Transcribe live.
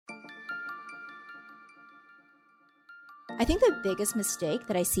I think the biggest mistake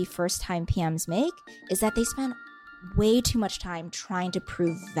that I see first-time PMs make is that they spend way too much time trying to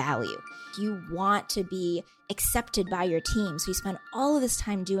prove value. You want to be accepted by your team, so you spend all of this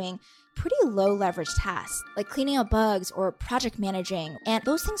time doing pretty low leverage tasks like cleaning up bugs or project managing. And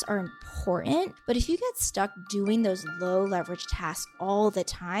those things are important, but if you get stuck doing those low leverage tasks all the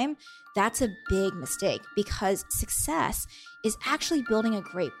time, that's a big mistake, because success is actually building a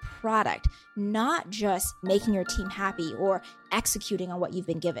great product, not just making your team happy or executing on what you've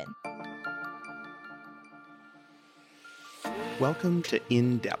been given. Welcome to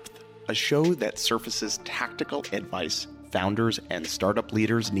In Depth, a show that surfaces tactical advice founders and startup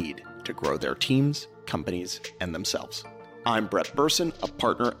leaders need to grow their teams, companies, and themselves. I'm Brett Burson, a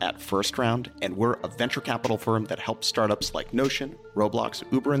partner at First Round, and we're a venture capital firm that helps startups like Notion, Roblox,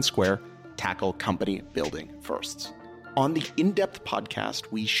 Uber, and Square tackle company building firsts. On the In-Depth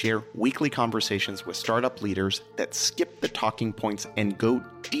podcast, we share weekly conversations with startup leaders that skip the talking points and go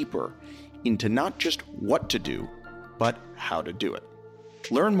deeper into not just what to do, but how to do it.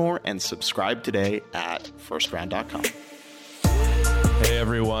 Learn more and subscribe today at firstround.com. Hey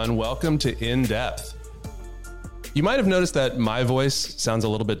everyone, welcome to In Depth. You might have noticed that my voice sounds a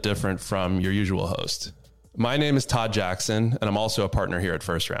little bit different from your usual host. My name is Todd Jackson, and I'm also a partner here at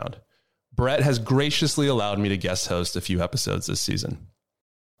First Round. Brett has graciously allowed me to guest host a few episodes this season.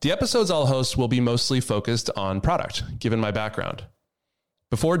 The episodes I'll host will be mostly focused on product, given my background.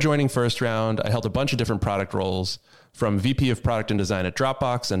 Before joining First Round, I held a bunch of different product roles, from VP of Product and Design at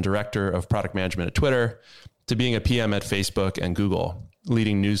Dropbox and Director of Product Management at Twitter, to being a PM at Facebook and Google,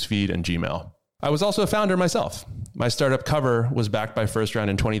 leading Newsfeed and Gmail. I was also a founder myself. My startup Cover was backed by First Round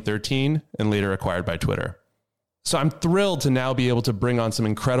in 2013 and later acquired by Twitter. So I'm thrilled to now be able to bring on some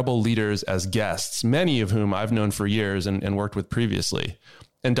incredible leaders as guests, many of whom I've known for years and worked with previously,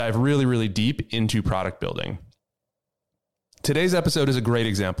 and dive really, really deep into product building. Today's episode is a great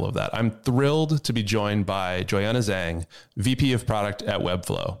example of that. I'm thrilled to be joined by Joyanna Zhang, VP of Product at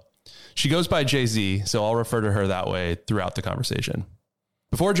Webflow. She goes by Jay-Z, so I'll refer to her that way throughout the conversation.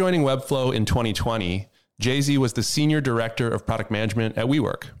 Before joining Webflow in 2020, Jay-Z was the Senior Director of Product Management at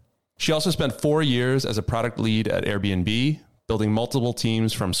WeWork. She also spent 4 years as a product lead at Airbnb, building multiple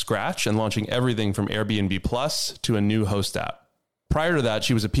teams from scratch and launching everything from Airbnb Plus to a new host app. Prior to that,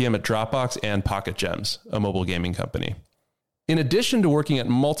 she was a PM at Dropbox and Pocket Gems, a mobile gaming company. In addition to working at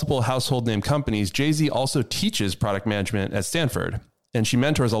multiple household name companies, Jay-Z also teaches product management at Stanford, and she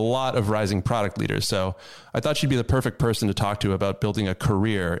mentors a lot of rising product leaders. So I thought she'd be the perfect person to talk to about building a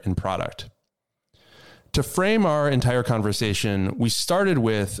career in product. To frame our entire conversation, we started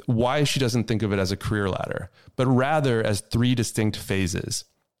with why she doesn't think of it as a career ladder, but rather as 3 distinct phases: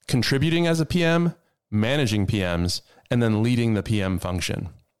 contributing as a PM, managing PMs, and then leading the PM function.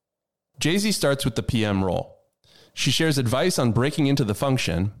 Jay-Z starts with the PM role. She shares advice on breaking into the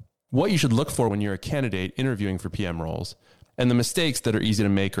function, what you should look for when you're a candidate interviewing for PM roles, and the mistakes that are easy to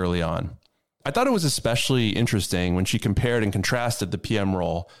make early on. I thought it was especially interesting when she compared and contrasted the PM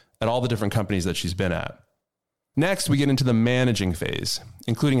role at all the different companies that she's been at. Next, we get into the managing phase,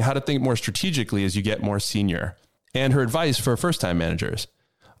 including how to think more strategically as you get more senior, and her advice for first-time managers.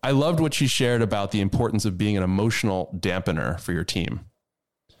 I loved what she shared about the importance of being an emotional dampener for your team.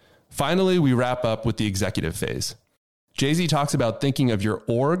 Finally, we wrap up with the executive phase. Jay-Z talks about thinking of your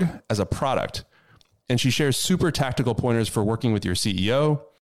org as a product, and she shares super tactical pointers for working with your CEO,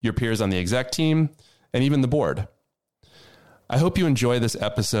 your peers on the exec team, and even the board. I hope you enjoy this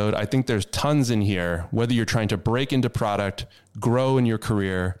episode. I think there's tons in here, whether you're trying to break into product, grow in your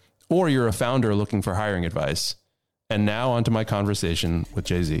career, or you're a founder looking for hiring advice. And now onto my conversation with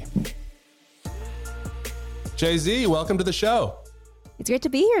Jay-Z. Jay-Z, welcome to the show. It's great to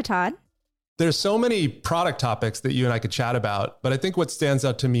be here, Todd. There's so many product topics that you and I could chat about, but I think what stands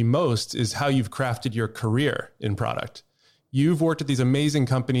out to me most is how you've crafted your career in product. You've worked at these amazing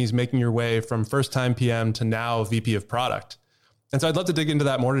companies, making your way from first-time PM to now VP of product. And so I'd love to dig into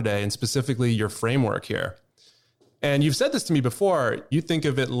that more today, and specifically your framework here. And you've said this to me before, you think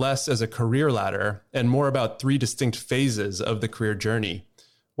of it less as a career ladder and more about 3 distinct phases of the career journey.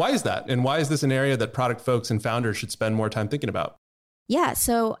 Why is that? And why is this an area that product folks and founders should spend more time thinking about? Yeah,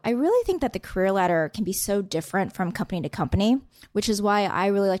 so I really think that the career ladder can be so different from company to company, which is why I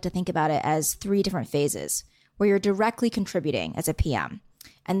really like to think about it as 3 different phases, where you're directly contributing as a PM.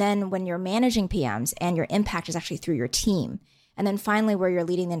 And then when you're managing PMs and your impact is actually through your team. And then finally, where you're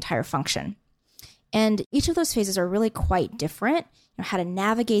leading the entire function. And each of those phases are really quite different. How to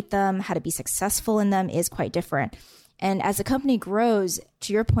navigate them, how to be successful in them is quite different. And as the company grows,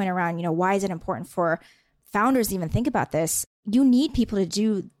 to your point around, why is it important for founders to even think about this? You need people to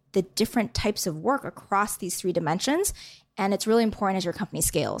do the different types of work across these three dimensions. And it's really important as your company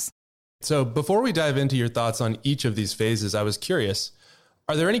scales. So before we dive into your thoughts on each of these phases, I was curious,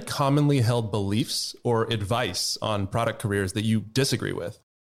 are there any commonly held beliefs or advice on product careers that you disagree with?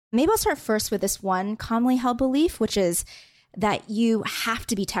 Maybe I'll start first with this one commonly held belief, which is that you have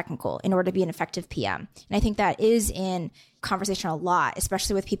to be technical in order to be an effective PM. And I think that is in conversation a lot,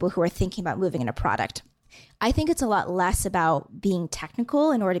 especially with people who are thinking about moving into product. I think it's a lot less about being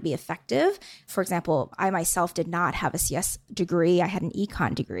technical in order to be effective. For example, I myself did not have a CS degree. I had an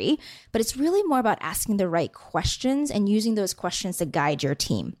econ degree, but it's really more about asking the right questions and using those questions to guide your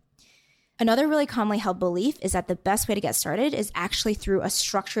team. Another really commonly held belief is that the best way to get started is actually through a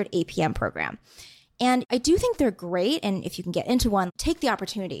structured APM program. And I do think they're great. And if you can get into one, take the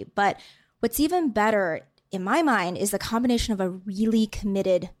opportunity. But what's even better in my mind is the combination of a really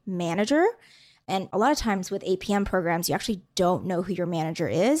committed manager. And a lot of times with APM programs, you actually don't know who your manager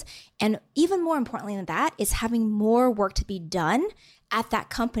is. And even more importantly than that is having more work to be done at that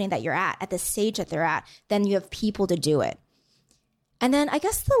company that you're at the stage that they're at, than you have people to do it. And then I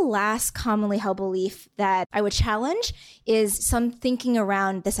guess the last commonly held belief that I would challenge is some thinking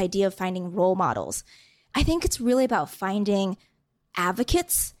around this idea of finding role models. I think it's really about finding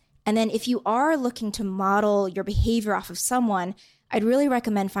advocates. And then if you are looking to model your behavior off of someone, I'd really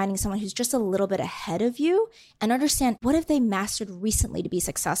recommend finding someone who's just a little bit ahead of you and understand what have they mastered recently to be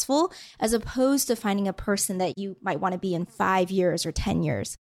successful, as opposed to finding a person that you might want to be in 5 years or 10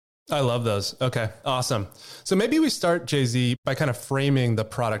 years. I love those. Okay, awesome. So maybe we start, Jay-Z, by kind of framing the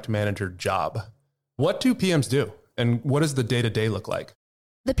product manager job. What do PMs do? And what does the day-to-day look like?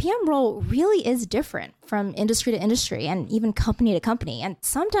 The PM role really is different from industry to industry and even company to company, and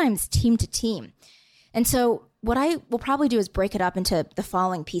sometimes team to team. And so what I will probably do is break it up into the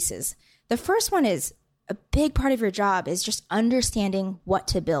following pieces. The first one is a big part of your job is just understanding what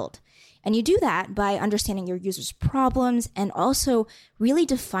to build. And you do that by understanding your users' problems and also really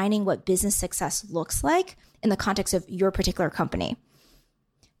defining what business success looks like in the context of your particular company.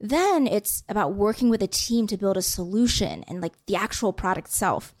 Then it's about working with a team to build a solution and like the actual product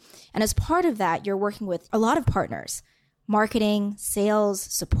itself. And as part of that, you're working with a lot of partners, marketing, sales,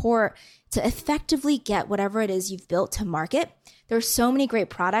 support, to effectively get whatever it is you've built to market. There are so many great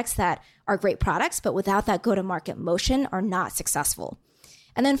products that are great products, but without that go-to-market motion are not successful.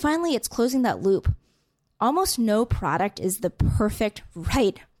 And then finally, it's closing that loop. Almost no product is the perfect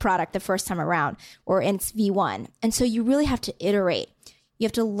right product the first time around, or in V1. And so you really have to iterate. You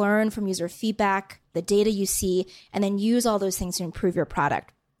have to learn from user feedback, the data you see, and then use all those things to improve your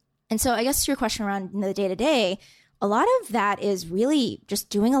product. And so I guess to your question around the day-to-day, a lot of that is really just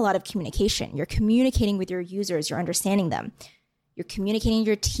doing a lot of communication. You're communicating with your users, you're understanding them. You're communicating with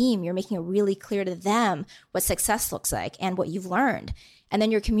your team, you're making it really clear to them what success looks like and what you've learned. And then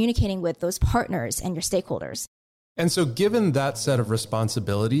you're communicating with those partners and your stakeholders. And so given that set of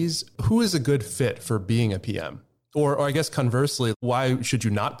responsibilities, who is a good fit for being a PM? Or I guess conversely, why should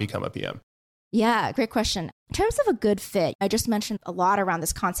you not become a PM? Yeah, great question. In terms of a good fit, I just mentioned a lot around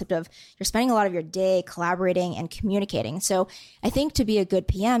this concept of you're spending a lot of your day collaborating and communicating. So I think to be a good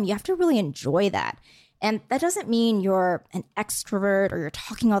PM, you have to really enjoy that. And that doesn't mean you're an extrovert or you're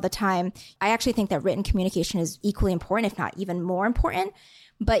talking all the time. I actually think that written communication is equally important, if not even more important.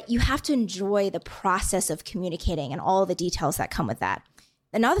 But you have to enjoy the process of communicating and all the details that come with that.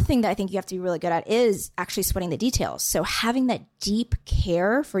 Another thing that I think you have to be really good at is actually sweating the details. So having that deep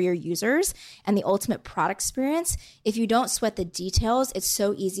care for your users and the ultimate product experience, if you don't sweat the details, it's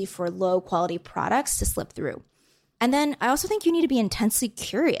so easy for low quality products to slip through. And then I also think you need to be intensely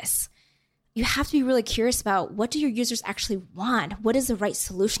curious. You have to be really curious about what do your users actually want? What is the right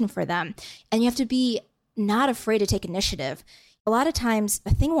solution for them? And you have to be not afraid to take initiative. A lot of times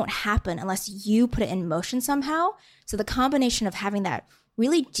a thing won't happen unless you put it in motion somehow. So the combination of having that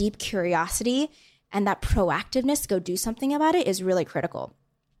really deep curiosity and that proactiveness to go do something about it is really critical.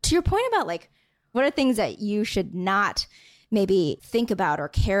 To your point about like, what are things that you should not maybe think about or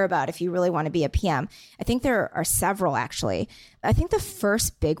care about if you really want to be a PM? I think there are several, actually. I think the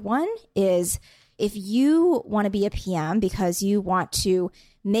first big one is if you want to be a PM because you want to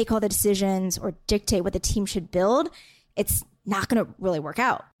make all the decisions or dictate what the team should build, it's not going to really work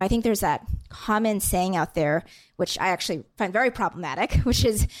out. I think there's that common saying out there, which I actually find very problematic, which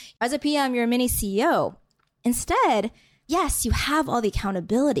is, as a PM, you're a mini CEO. Instead, yes, you have all the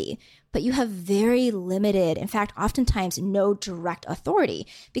accountability, but you have very limited, in fact, oftentimes no direct authority,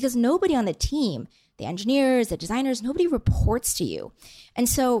 because nobody on the team, the engineers, the designers, nobody reports to you. And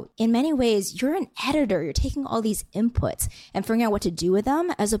so in many ways, you're an editor. You're taking all these inputs and figuring out what to do with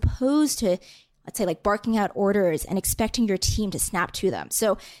them, as opposed to let's say like barking out orders and expecting your team to snap to them.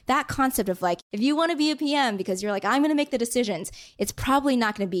 So that concept of like, if you want to be a PM because you're like, I'm going to make the decisions, it's probably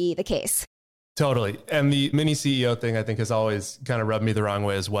not going to be the case. Totally. And the mini CEO thing, I think, has always kind of rubbed me the wrong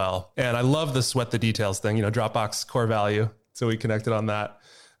way as well. And I love the sweat the details thing, Dropbox core value. So we connected on that.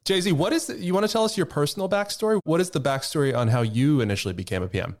 Jay-Z, you want to tell us your personal backstory? What is the backstory on how you initially became a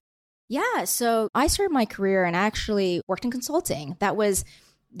PM? Yeah. So I started my career and actually worked in consulting. That was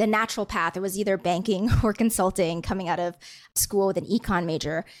the natural path. It was either banking or consulting coming out of school with an econ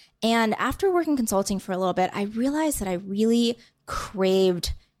major. And after working consulting for a little bit, I realized that I really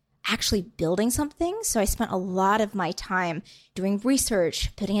craved actually building something. So I spent a lot of my time doing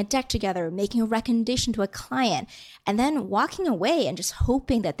research, putting a deck together, making a recommendation to a client, and then walking away and just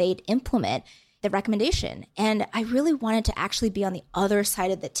hoping that they'd implement the recommendation. And I really wanted to actually be on the other side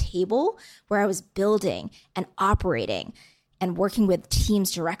of the table where I was building and operating and working with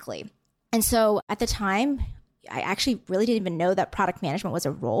teams directly. And so at the time, I actually really didn't even know that product management was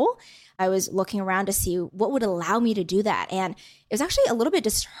a role. I was looking around to see what would allow me to do that. And it was actually a little bit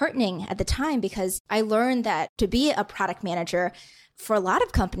disheartening at the time because I learned that to be a product manager for a lot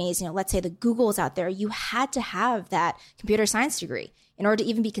of companies, let's say the Googles out there, you had to have that computer science degree in order to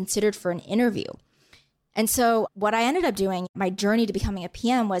even be considered for an interview. And so what I ended up doing, my journey to becoming a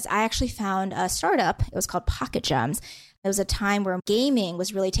PM, was I actually found a startup. It was called Pocket Gems. It was a time where gaming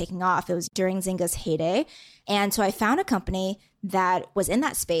was really taking off. It was during Zynga's heyday. And so I found a company that was in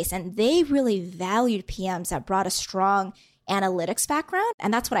that space, and they really valued PMs that brought a strong analytics background.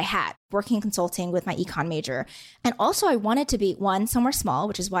 And that's what I had, working in consulting with my econ major. And also I wanted to be, one, somewhere small,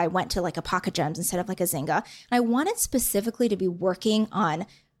 which is why I went to like a Pocket Gems instead of like a Zynga. And I wanted specifically to be working on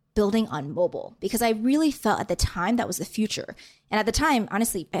building on mobile because I really felt at the time that was the future. And at the time,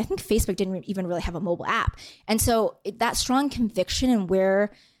 honestly, I think Facebook didn't even really have a mobile app. And so that strong conviction in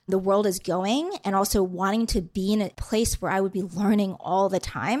where the world is going, and also wanting to be in a place where I would be learning all the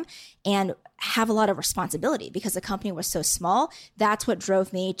time and have a lot of responsibility because the company was so small, that's what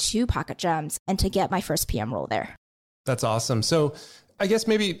drove me to Pocket Gems and to get my first PM role there. That's awesome. So I guess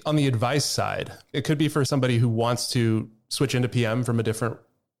maybe on the advice side, it could be for somebody who wants to switch into PM from a different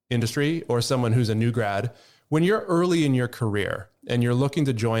industry or someone who's a new grad. When you're early in your career and you're looking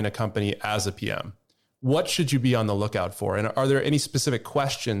to join a company as a PM, what should you be on the lookout for? And are there any specific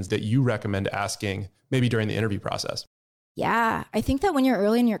questions that you recommend asking maybe during the interview process? Yeah, I think that when you're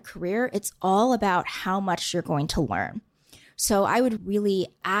early in your career, it's all about how much you're going to learn. So I would really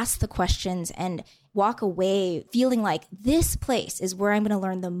ask the questions and walk away feeling like this place is where I'm going to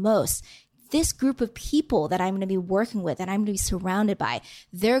learn the most. This group of people that I'm going to be working with and I'm going to be surrounded by,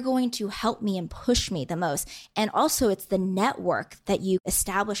 they're going to help me and push me the most. And also it's the network that you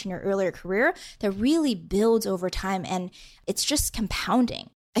establish in your earlier career that really builds over time, and it's just compounding.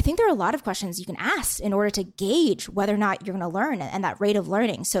 I think there are a lot of questions you can ask in order to gauge whether or not you're going to learn and that rate of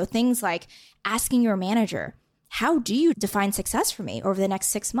learning. So things like asking your manager, how do you define success for me over the next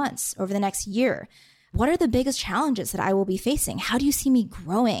 6 months, over the next year? What are the biggest challenges that I will be facing? How do you see me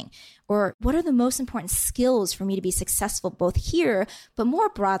growing? Or what are the most important skills for me to be successful both here, but more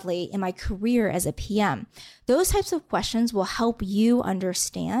broadly in my career as a PM? Those types of questions will help you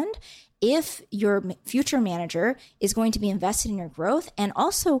understand if your future manager is going to be invested in your growth, and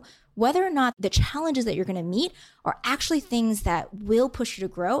also whether or not the challenges that you're going to meet are actually things that will push you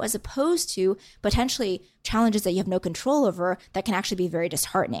to grow, as opposed to potentially challenges that you have no control over that can actually be very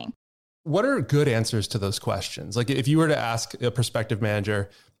disheartening. What are good answers to those questions? Like if you were to ask a prospective manager,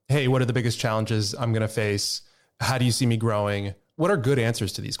 hey, what are the biggest challenges I'm going to face? How do you see me growing? What are good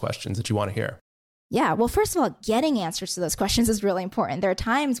answers to these questions that you want to hear? Yeah, well, first of all, getting answers to those questions is really important. There are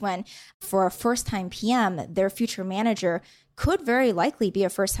times when for a first-time PM, their future manager could very likely be a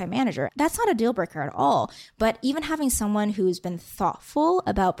first-time manager. That's not a deal breaker at all. But even having someone who's been thoughtful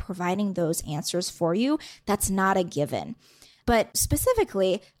about providing those answers for you, that's not a given. But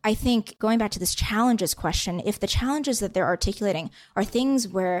specifically, I think going back to this challenges question, if the challenges that they're articulating are things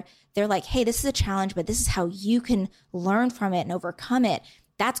where they're like, hey, this is a challenge, but this is how you can learn from it and overcome it,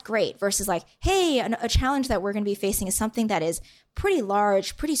 that's great. Versus like, hey, a challenge that we're going to be facing is something that is pretty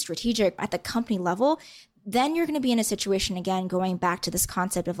large, pretty strategic at the company level. Then you're going to be in a situation, again, going back to this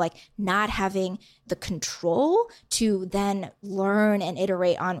concept of like not having the control to then learn and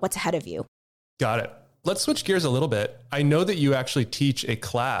iterate on what's ahead of you. Got it. Let's switch gears a little bit. I know that you actually teach a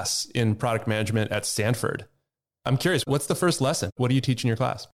class in product management at Stanford. I'm curious, what's the first lesson? What do you teach in your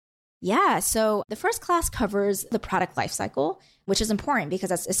class? Yeah, so the first class covers the product lifecycle, which is important because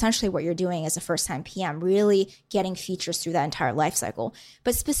that's essentially what you're doing as a first-time PM, really getting features through that entire lifecycle.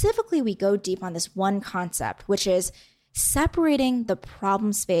 But specifically, we go deep on this one concept, which is separating the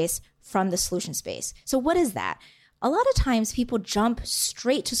problem space from the solution space. So what is that? A lot of times people jump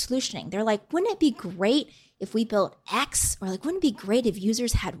straight to solutioning. They're like, wouldn't it be great if we built X? Or like, wouldn't it be great if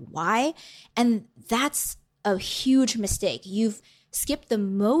users had Y? And that's a huge mistake. You've skipped the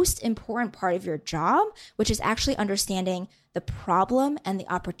most important part of your job, which is actually understanding the problem and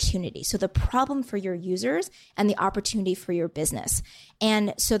the opportunity. So the problem for your users and the opportunity for your business.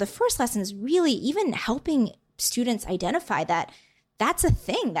 And so the first lesson is really even helping students identify that that's a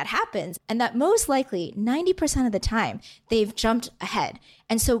thing that happens, and that most likely 90% of the time they've jumped ahead.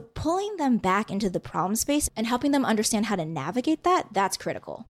 And so pulling them back into the problem space and helping them understand how to navigate that, that's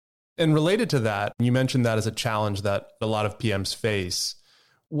critical. And related to that, you mentioned that as a challenge that a lot of PMs face.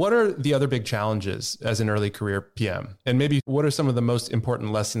 What are the other big challenges as an early career PM? And maybe what are some of the most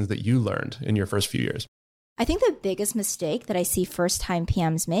important lessons that you learned in your first few years? I think the biggest mistake that I see first-time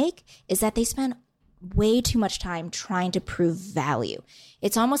PMs make is that they spend way too much time trying to prove value.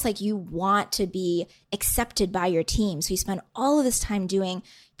 It's almost like you want to be accepted by your team. So you spend all of this time doing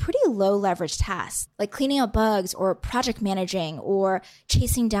pretty low leverage tasks like cleaning up bugs or project managing or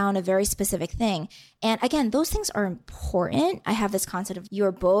chasing down a very specific thing. And again, those things are important. I have this concept of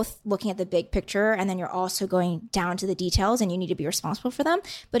you're both looking at the big picture and then you're also going down to the details and you need to be responsible for them.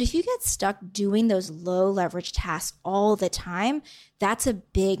 But if you get stuck doing those low leverage tasks all the time, that's a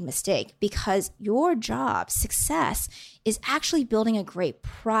big mistake because your job, success, is actually building a great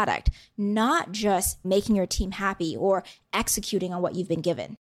product, not just making your team happy or executing on what you've been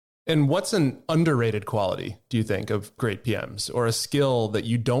given. And what's an underrated quality, do you think, of great PMs, or a skill that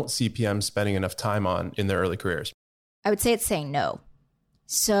you don't see PMs spending enough time on in their early careers? I would say it's saying no.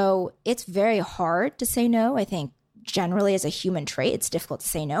 So it's very hard to say no. I think generally as a human trait, it's difficult to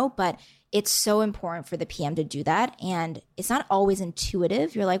say no, but it's so important for the PM to do that. And it's not always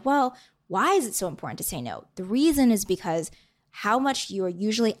intuitive. You're like, well, why is it so important to say no? The reason is because how much you are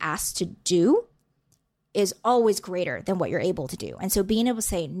usually asked to do is always greater than what you're able to do. And so being able to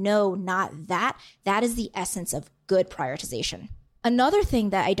say, no, not that, that is the essence of good prioritization. Another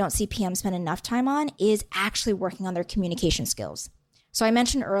thing that I don't see PMs spend enough time on is actually working on their communication skills. So I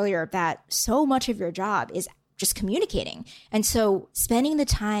mentioned earlier that so much of your job is just communicating. And so spending the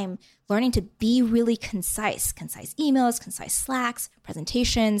time learning to be really concise emails, concise Slacks,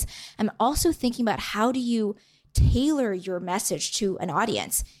 presentations. I'm also thinking about how do you tailor your message to an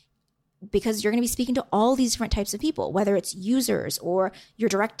audience? Because you're going to be speaking to all these different types of people, whether it's users or your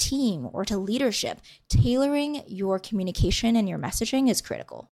direct team or to leadership. Tailoring your communication and your messaging is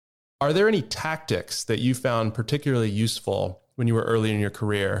critical. Are there any tactics that you found particularly useful when you were early in your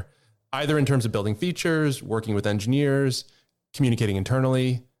career, either in terms of building features, working with engineers, communicating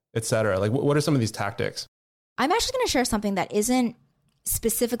internally, et cetera? Like, what are some of these tactics? I'm actually going to share something that isn't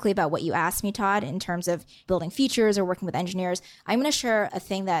specifically about what you asked me, Todd, in terms of building features or working with engineers. I'm going to share a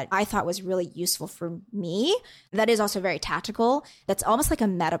thing that I thought was really useful for me that is also very tactical. That's almost like a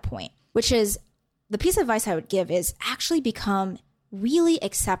meta point, which is the piece of advice I would give is actually become really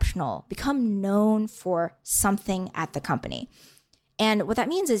exceptional, become known for something at the company. And what that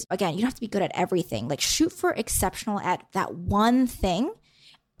means is, again, you don't have to be good at everything. Like shoot for exceptional at that one thing.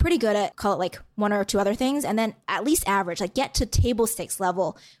 Pretty good at, call it like one or two other things, and then at least average, like get to table stakes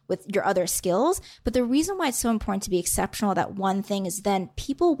level with your other skills. But the reason why it's so important to be exceptional at that one thing is then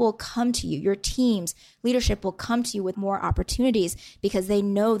people will come to you, your teams, leadership will come to you with more opportunities because they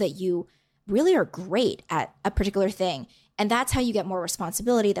know that you really are great at a particular thing. And that's how you get more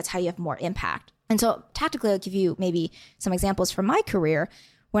responsibility. That's how you have more impact. And so tactically, I'll give you maybe some examples from my career.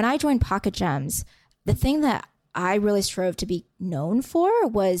 When I joined Pocket Gems, the thing that I really strove to be known for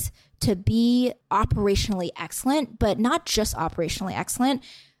was to be operationally excellent, but not just operationally excellent,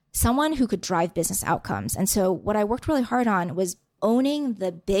 someone who could drive business outcomes. And so what I worked really hard on was owning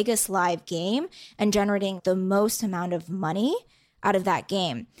the biggest live game and generating the most amount of money out of that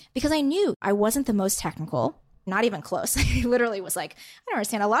game because I knew I wasn't the most technical. Not even close. I literally was like, I don't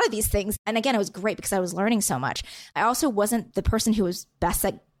understand a lot of these things. And again, it was great because I was learning so much. I also wasn't the person who was best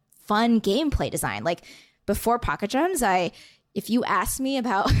at fun gameplay design. Like before Pocket Gems, if you asked me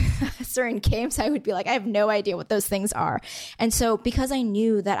about certain games, I would be like, I have no idea what those things are. And so because I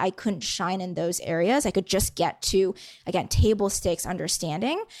knew that I couldn't shine in those areas, I could just get to, again, table stakes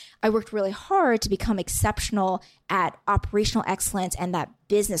understanding. I worked really hard to become exceptional at operational excellence and that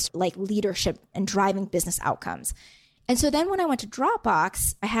business like leadership and driving business outcomes. And so then when I went to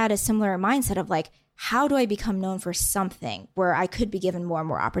Dropbox, I had a similar mindset of like, how do I become known for something where I could be given more and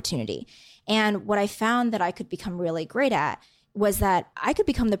more opportunity? And what I found that I could become really great at was that I could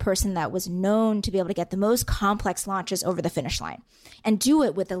become the person that was known to be able to get the most complex launches over the finish line and do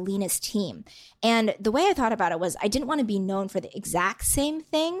it with the leanest team. And the way I thought about it was I didn't want to be known for the exact same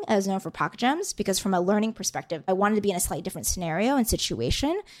thing as known for Pocket Gems, because from a learning perspective, I wanted to be in a slightly different scenario and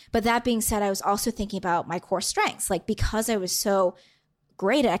situation. But that being said, I was also thinking about my core strengths. Like, because I was so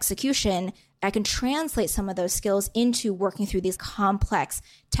great at execution, I can translate some of those skills into working through these complex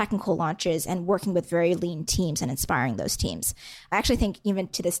technical launches and working with very lean teams and inspiring those teams. I actually think even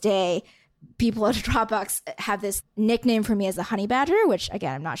to this day, people at Dropbox have this nickname for me as the honey badger, which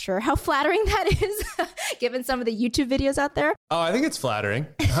again, I'm not sure how flattering that is given some of the YouTube videos out there. Oh, I think it's flattering.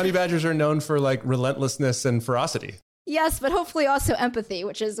 Honey badgers are known for like relentlessness and ferocity. Yes, but hopefully also empathy,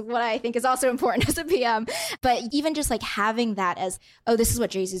 which is what I think is also important as a PM. But even just like having that as, oh, this is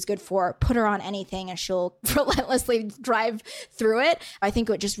what Jay-Z's good for, put her on anything and she'll relentlessly drive through it. I think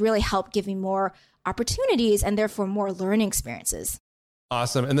it would just really help give me more opportunities and therefore more learning experiences.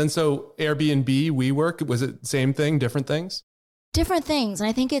 Awesome. And then so Airbnb, WeWork, was it same thing, different things? Different things. And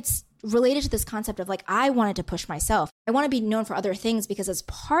I think it's related to this concept of like, I wanted to push myself. I want to be known for other things because as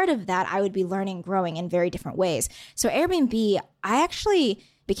part of that, I would be learning, growing in very different ways. So Airbnb, I actually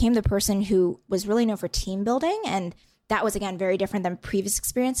became the person who was really known for team building. And that was, again, very different than previous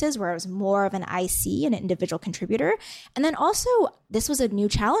experiences where I was more of an IC, an individual contributor. And then also, this was a new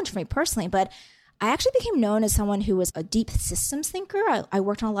challenge for me personally, but I actually became known as someone who was a deep systems thinker. I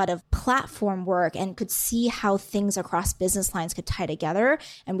worked on a lot of platform work and could see how things across business lines could tie together.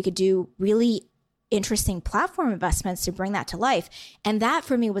 And we could do really interesting platform investments to bring that to life. And that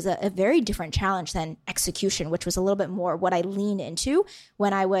for me was a very different challenge than execution, which was a little bit more what I leaned into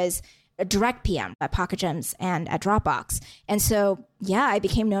when I was a direct PM at Pocket Gems and at Dropbox. And so, yeah, I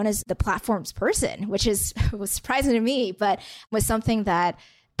became known as the platforms person, which was surprising to me, but was something that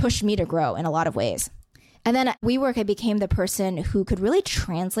pushed me to grow in a lot of ways. And then at WeWork, I became the person who could really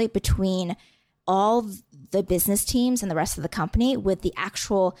translate between all the business teams and the rest of the company with the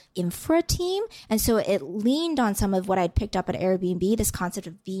actual infra team. And so it leaned on some of what I'd picked up at Airbnb, this concept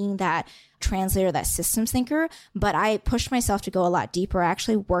of being that translator, that systems thinker. But I pushed myself to go a lot deeper. I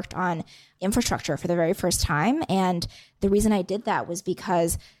actually worked on infrastructure for the very first time. And the reason I did that was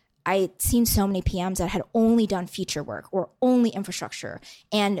because I'd seen so many PMs that had only done feature work or only infrastructure,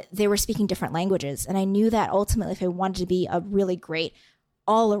 and they were speaking different languages. And I knew that ultimately, if I wanted to be a really great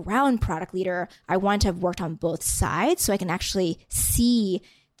all-around product leader, I wanted to have worked on both sides so I can actually see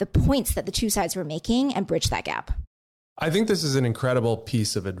the points that the two sides were making and bridge that gap. I think this is an incredible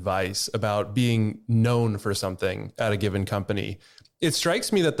piece of advice about being known for something at a given company. It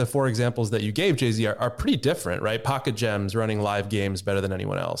strikes me that the four examples that you gave, Jay-Z, are pretty different, right? Pocket Gems, running live games better than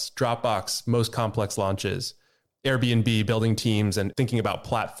anyone else. Dropbox, most complex launches. Airbnb, building teams and thinking about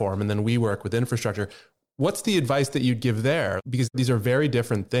platform. And then WeWork with infrastructure. What's the advice that you'd give there? Because these are very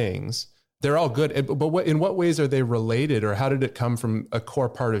different things. They're all good. But in what ways are they related? Or how did it come from a core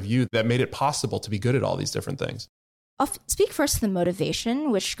part of you that made it possible to be good at all these different things? I'll speak first to the motivation,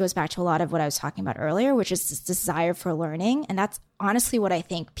 which goes back to a lot of what I was talking about earlier, which is this desire for learning. And that's honestly what I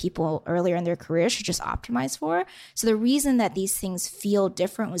think people earlier in their career should just optimize for. So the reason that these things feel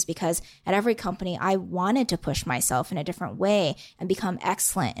different was because at every company, I wanted to push myself in a different way and become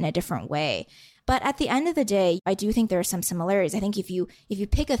excellent in a different way. But at the end of the day, I do think there are some similarities. I think if you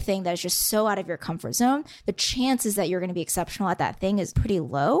pick a thing that is just so out of your comfort zone, the chances that you're going to be exceptional at that thing is pretty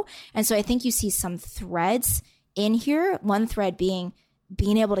low. And so I think you see some threads in here, one thread being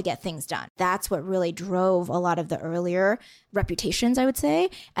able to get things done. That's what really drove a lot of the earlier reputations, I would say.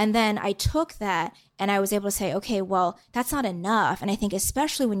 And then I took that and I was able to say, okay, well, that's not enough. And I think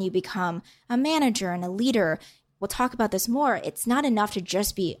especially when you become a manager and a leader, we'll talk about this more, it's not enough to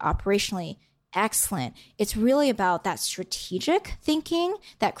just be operationally excellent. It's really about that strategic thinking,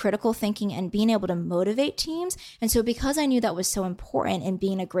 that critical thinking, and being able to motivate teams. And so because I knew that was so important in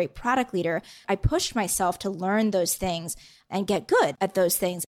being a great product leader, I pushed myself to learn those things and get good at those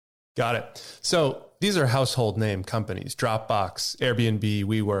things. Got it. So these are household name companies: Dropbox, Airbnb,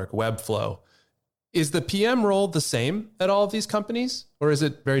 WeWork, Webflow. Is the PM role the same at all of these companies, or is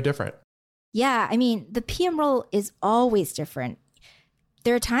it very different? Yeah, I mean, the PM role is always different.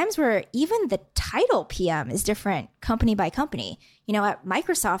 There are times where even the title PM is different company by company. You know, at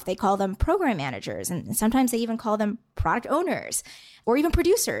Microsoft, they call them program managers, and sometimes they even call them product owners or even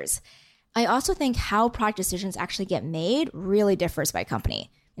producers. I also think how product decisions actually get made really differs by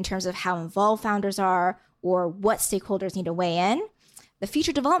company in terms of how involved founders are or what stakeholders need to weigh in. The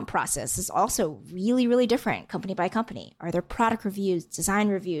feature development process is also really, really different company by company. Are there product reviews, design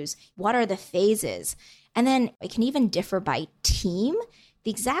reviews? What are the phases? And then it can even differ by team.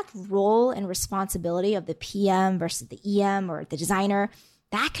 the exact role and responsibility of the PM versus the EM or the designer,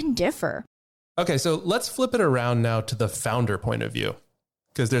 that can differ. Okay, so let's flip it around now to the founder point of view,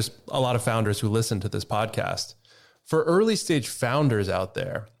 because there's a lot of founders who listen to this podcast. For early stage founders out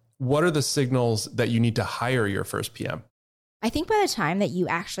there, what are the signals that you need to hire your first PM? I think by the time that you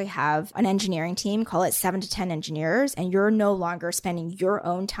actually have an engineering team, call it 7 to 10 engineers, and you're no longer spending your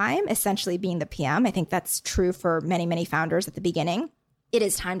own time essentially being the PM, I think that's true for many, many founders at the beginning. It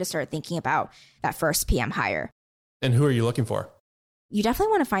is time to start thinking about that first PM hire. And who are you looking for? You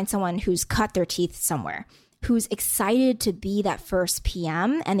definitely want to find someone who's cut their teeth somewhere, who's excited to be that first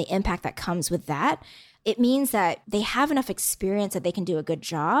PM and the impact that comes with that. It means that they have enough experience that they can do a good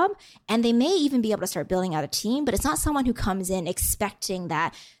job, and they may even be able to start building out a team, but it's not someone who comes in expecting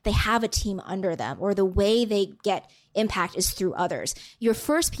that they have a team under them or the way they get impact is through others. Your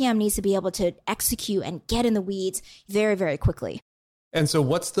first PM needs to be able to execute and get in the weeds very, very quickly. And so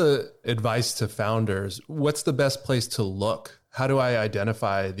what's the advice to founders? What's the best place to look? How do I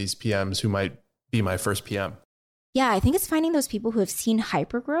identify these PMs who might be my first PM? Yeah, I think it's finding those people who have seen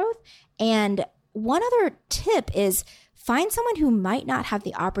hypergrowth. And one other tip is find someone who might not have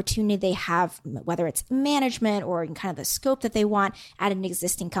the opportunity they have, whether it's management or in kind of the scope that they want at an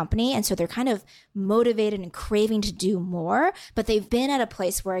existing company. And so they're kind of motivated and craving to do more, but they've been at a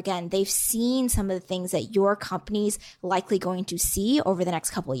place where, again, they've seen some of the things that your company's likely going to see over the next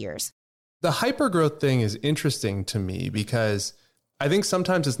couple of years. The hypergrowth thing is interesting to me because I think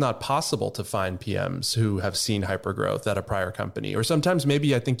sometimes it's not possible to find PMs who have seen hypergrowth at a prior company, or sometimes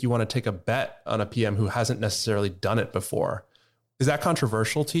maybe I think you want to take a bet on a PM who hasn't necessarily done it before. Is that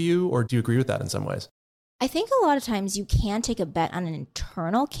controversial to you, or do you agree with that in some ways? I think a lot of times you can take a bet on an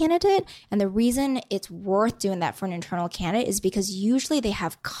internal candidate. And the reason it's worth doing that for an internal candidate is because usually they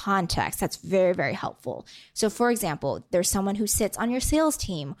have context that's very, very helpful. So for example, there's someone who sits on your sales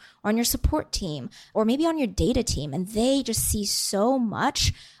team or on your support team, or maybe on your data team, and they just see so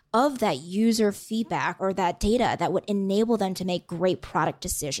much of that user feedback or that data that would enable them to make great product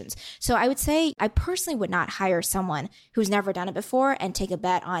decisions. So I would say I personally would not hire someone who's never done it before and take a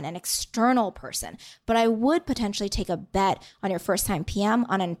bet on an external person, but I would potentially take a bet on your first time PM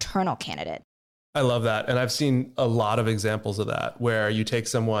on an internal candidate. I love that. And I've seen a lot of examples of that where you take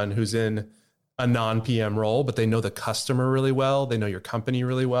someone who's in a non-PM role, but they know the customer really well, they know your company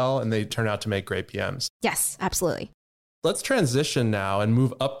really well, and they turn out to make great PMs. Yes, absolutely. Let's transition now and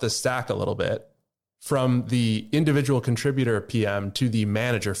move up the stack a little bit from the individual contributor PM to the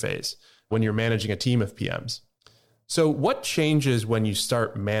manager phase when you're managing a team of PMs. So what changes when you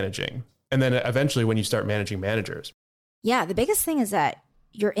start managing, and then eventually when you start managing managers? Yeah, the biggest thing is that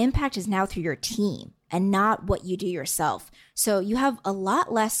your impact is now through your team and not what you do yourself. So you have a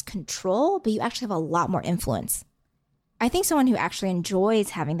lot less control, but you actually have a lot more influence. I think someone who actually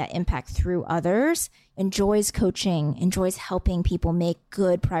enjoys having that impact through others, enjoys coaching, enjoys helping people make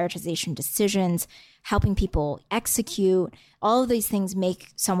good prioritization decisions, helping people execute, all of these things make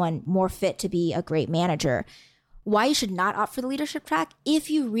someone more fit to be a great manager. Why you should not opt for the leadership track? If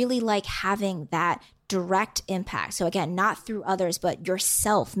you really like having that direct impact. So again, not through others, but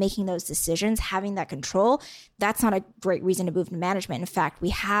yourself making those decisions, having that control, that's not a great reason to move to management. In fact, we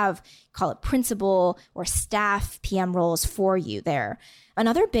have, call it principal or staff PM roles for you there.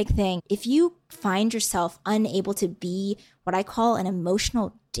 Another big thing, if you find yourself unable to be what I call an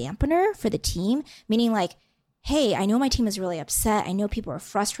emotional dampener for the team, meaning like, hey, I know my team is really upset. I know people are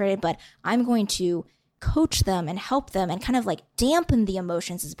frustrated, but I'm going to coach them and help them and kind of like dampen the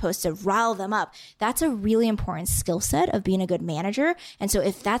emotions as opposed to rile them up. That's a really important skill set of being a good manager. And so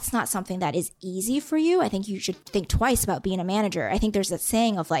if that's not something that is easy for you, I think you should think twice about being a manager. I think there's that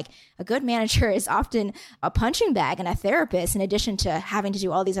saying of like a good manager is often a punching bag and a therapist in addition to having to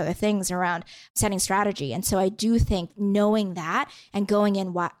do all these other things around setting strategy. And so I do think knowing that and going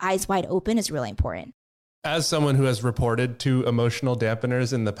in eyes wide open is really important. As someone who has reported to emotional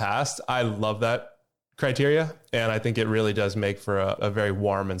dampeners in the past, I love that criteria. And I think it really does make for a very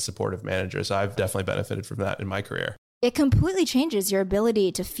warm and supportive manager. So I've definitely benefited from that in my career. It completely changes your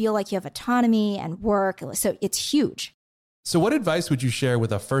ability to feel like you have autonomy and work. So it's huge. So what advice would you share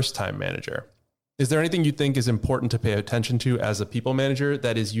with a first-time manager? Is there anything you think is important to pay attention to as a people manager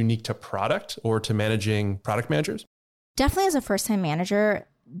that is unique to product or to managing product managers? Definitely as a first-time manager,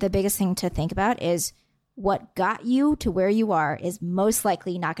 the biggest thing to think about is what got you to where you are is most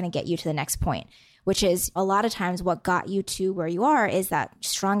likely not going to get you to the next point, which is a lot of times what got you to where you are is that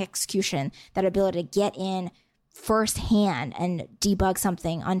strong execution, that ability to get in firsthand and debug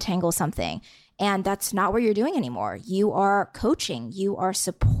something, untangle something. And that's not what you're doing anymore. You are coaching, you are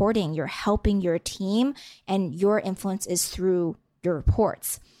supporting, you're helping your team, and your influence is through your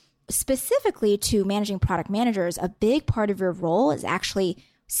reports. Specifically to managing product managers, a big part of your role is actually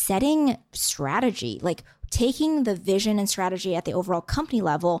setting strategy, like taking the vision and strategy at the overall company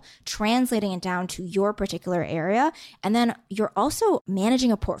level, translating it down to your particular area. And then you're also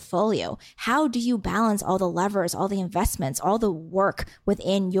managing a portfolio. How do you balance all the levers, all the investments, all the work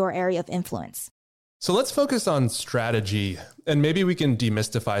within your area of influence? So let's focus on strategy, and maybe we can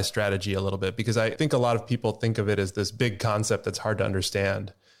demystify strategy a little bit, because I think a lot of people think of it as this big concept that's hard to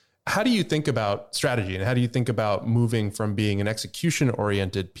understand. How do you think about strategy, and how do you think about moving from being an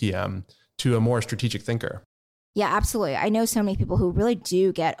execution-oriented PM to a more strategic thinker? Yeah, absolutely. I know so many people who really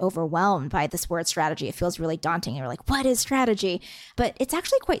do get overwhelmed by this word strategy. It feels really daunting. You're like, what is strategy? But it's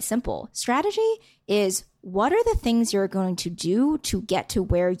actually quite simple. Strategy is, what are the things you're going to do to get to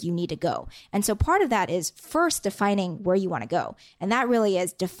where you need to go? And so part of that is first defining where you want to go. And that really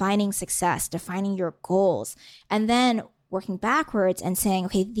is defining success, defining your goals, and then working backwards and saying,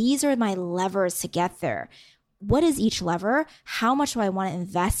 okay, these are my levers to get there. What is each lever? How much do I want to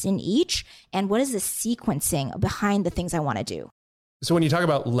invest in each? And what is the sequencing behind the things I want to do? So when you talk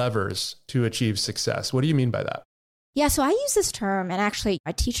about levers to achieve success, what do you mean by that? Yeah, so I use this term, and actually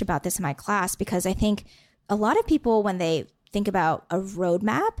I teach about this in my class, because I think a lot of people, when they think about a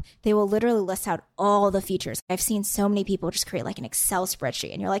roadmap, they will literally list out all the features. I've seen so many people just create like an Excel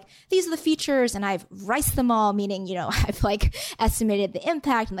spreadsheet, and you're like, these are the features, and I've riced them all, meaning, I've like estimated the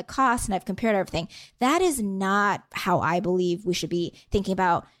impact and the cost, and I've compared everything. That is not how I believe we should be thinking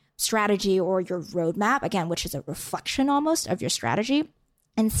about strategy or your roadmap, again, which is a reflection almost of your strategy.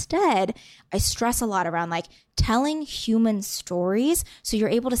 Instead, I stress a lot around like telling human stories. So you're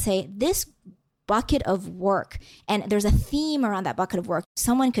able to say this bucket of work, and there's a theme around that bucket of work.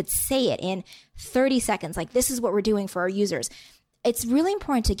 Someone could say it in 30 seconds, like, this is what we're doing for our users. It's really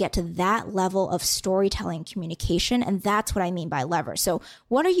important to get to that level of storytelling communication. And that's what I mean by lever. So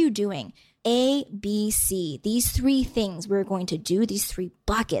what are you doing? A, B, C, these three things we're going to do, these three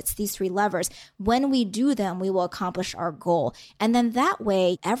buckets, these three levers. When we do them, we will accomplish our goal. And then that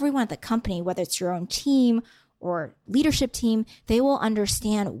way, everyone at the company, whether it's your own team or leadership team, they will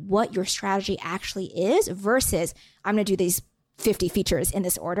understand what your strategy actually is versus, I'm going to do these 50 features in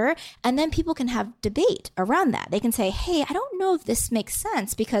this order. And then people can have debate around that. They can say, hey, I don't know if this makes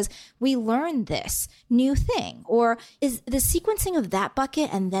sense because we learned this new thing. Or is the sequencing of that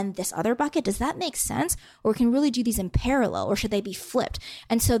bucket and then this other bucket, does that make sense? Or can really do these in parallel, or should they be flipped?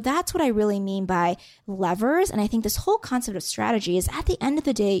 And so that's what I really mean by levers. And I think this whole concept of strategy is, at the end of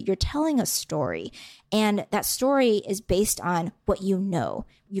the day, you're telling a story. And that story is based on what you know.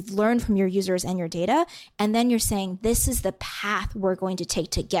 You've learned from your users and your data. And then you're saying, this is the path we're going to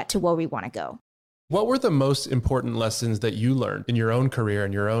take to get to where we want to go. What were the most important lessons that you learned in your own career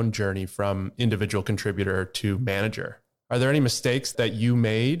and your own journey from individual contributor to manager? Are there any mistakes that you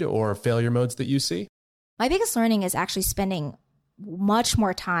made or failure modes that you see? My biggest learning is actually spending much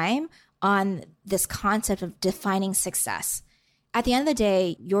more time on this concept of defining success. At the end of the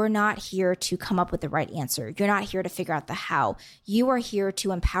day, you're not here to come up with the right answer. You're not here to figure out the how. You are here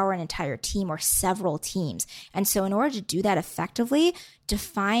to empower an entire team or several teams. And so in order to do that effectively,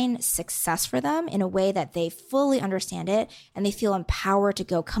 define success for them in a way that they fully understand it and they feel empowered to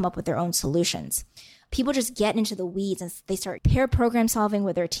go come up with their own solutions. People just get into the weeds and they start pair program solving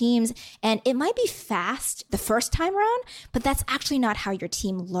with their teams. And it might be fast the first time around, but that's actually not how your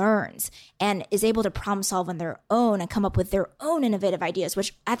team learns and is able to problem solve on their own and come up with their own innovative ideas,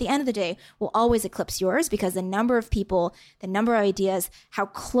 which at the end of the day will always eclipse yours, because the number of people, the number of ideas, how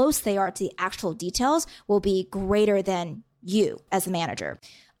close they are to the actual details will be greater than you as a manager.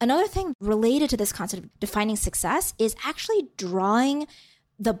 Another thing related to this concept of defining success is actually drawing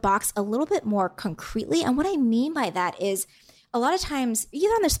the box a little bit more concretely. And what I mean by that is, a lot of times,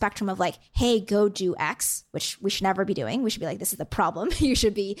 either on the spectrum of like, hey, go do X, which we should never be doing. We should be like, this is the problem you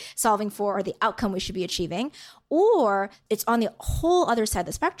should be solving for, or the outcome we should be achieving. Or it's on the whole other side of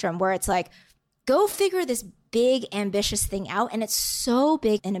the spectrum where it's like, go figure this big, ambitious thing out. And it's so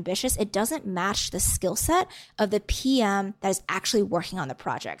big and ambitious, it doesn't match the skill set of the PM that is actually working on the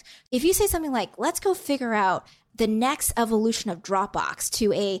project. If you say something like, let's go figure out the next evolution of Dropbox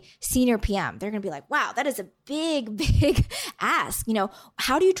to a senior PM, they're going to be like, wow, that is a big, big ask.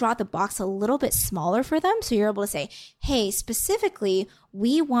 How do you draw the box a little bit smaller for them? So you're able to say, hey, specifically,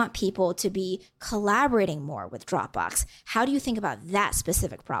 we want people to be collaborating more with Dropbox. How do you think about that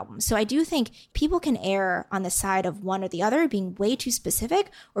specific problem? So I do think people can err on the side of one or the other, being way too specific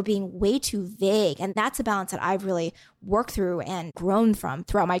or being way too vague. And that's a balance that I've really worked through and grown from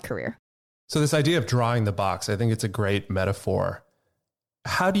throughout my career. So this idea of drawing the box, I think it's a great metaphor.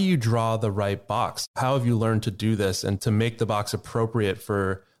 How do you draw the right box? How have you learned to do this and to make the box appropriate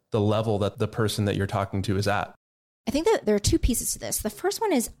for the level that the person that you're talking to is at? I think that there are two pieces to this. The first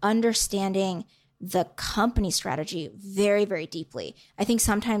one is understanding the company strategy very, very deeply. I think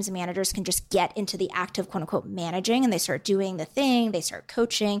sometimes managers can just get into the act of quote unquote managing and they start doing the thing, they start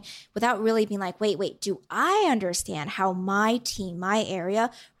coaching without really being like, wait, do I understand how my team, my area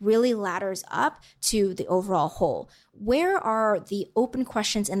really ladders up to the overall whole? Where are the open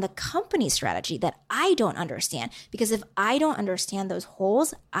questions in the company strategy that I don't understand? Because if I don't understand those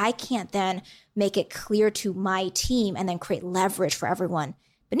holes, I can't then make it clear to my team and then create leverage for everyone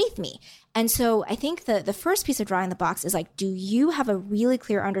beneath me. And so I think the first piece of drawing the box is like, do you have a really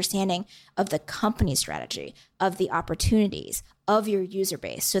clear understanding of the company strategy, of the opportunities, of your user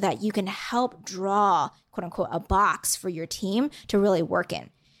base, so that you can help draw, quote unquote, a box for your team to really work in?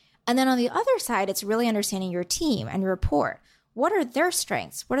 And then on the other side, it's really understanding your team and your report. What are their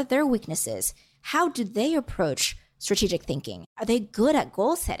strengths? What are their weaknesses? How do they approach strategic thinking? Are they good at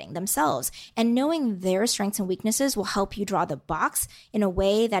goal setting themselves? And knowing their strengths and weaknesses will help you draw the box in a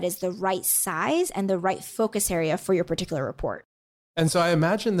way that is the right size and the right focus area for your particular report. And so I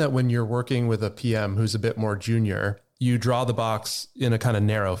imagine that when you're working with a PM who's a bit more junior, you draw the box in a kind of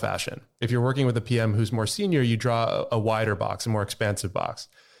narrow fashion. If you're working with a PM who's more senior, you draw a wider box, a more expansive box.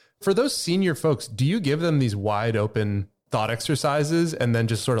 For those senior folks, do you give them these wide open thought exercises and then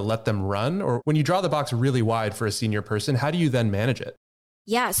just sort of let them run? Or when you draw the box really wide for a senior person, how do you then manage it?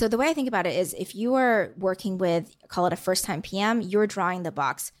 Yeah. So the way I think about it is if you are working with, call it a first-time PM, you're drawing the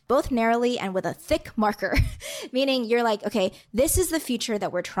box both narrowly and with a thick marker, meaning you're like, okay, this is the feature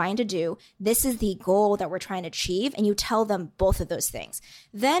that we're trying to do. This is the goal that we're trying to achieve. And you tell them both of those things.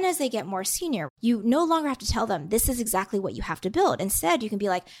 Then as they get more senior, you no longer have to tell them this is exactly what you have to build. Instead, you can be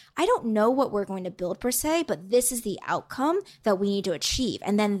like, I don't know what we're going to build per se, but this is the outcome that we need to achieve.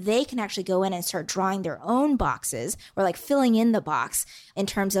 And then they can actually go in and start drawing their own boxes or like filling in the box in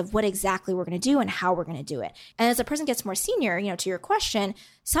terms of what exactly we're going to do and how we're going to do it. And as a person gets more senior, to your question,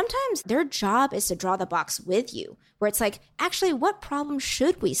 sometimes their job is to draw the box with you, where it's like, actually, what problem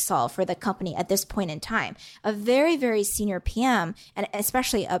should we solve for the company at this point in time? A very, very senior PM, and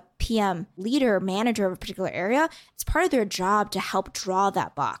especially a PM leader, manager of a particular area, it's part of their job to help draw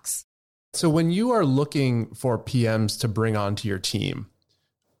that box. So when you are looking for PMs to bring onto your team,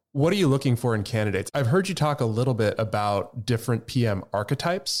 what are you looking for in candidates? I've heard you talk a little bit about different PM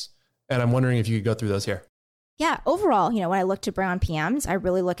archetypes, and I'm wondering if you could go through those here. Yeah, overall, when I look to bring on PMs, I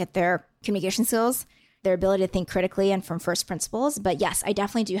really look at their communication skills, their ability to think critically and from first principles. But yes, I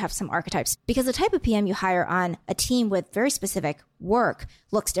definitely do have some archetypes because the type of PM you hire on a team with very specific work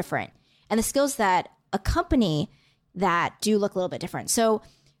looks different. And the skills that accompany that do look a little bit different. So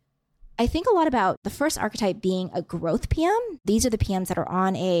I think a lot about the first archetype being a growth PM. These are the PMs that are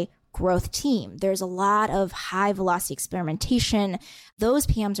on a growth team. There's a lot of high velocity experimentation. Those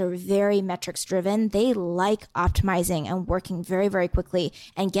PMs are very metrics driven. They like optimizing and working very, very quickly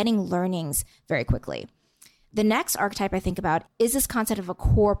and getting learnings very quickly. The next archetype I think about is this concept of a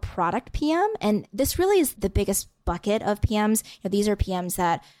core product PM. And this really is the biggest bucket of PMs. These are PMs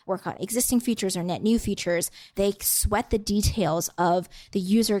that work on existing features or net new features. They sweat the details of the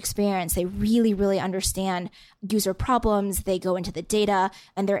user experience. They really, really understand user problems. They go into the data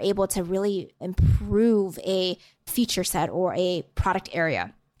and they're able to really improve a feature set or a product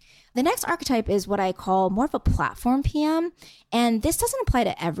area. The next archetype is what I call more of a platform PM. And this doesn't apply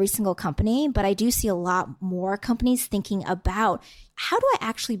to every single company, but I do see a lot more companies thinking about how do I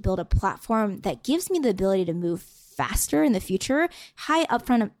actually build a platform that gives me the ability to move faster in the future, high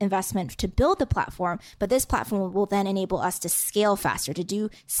upfront investment to build the platform, but this platform will then enable us to scale faster, to do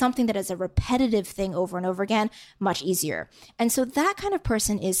something that is a repetitive thing over and over again, much easier. And so that kind of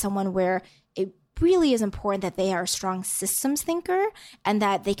person is someone where it really is important that they are a strong systems thinker and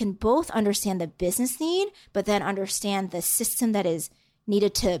that they can both understand the business need, but then understand the system that is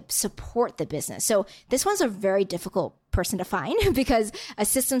needed to support the business. So this one's a very difficult person to find because a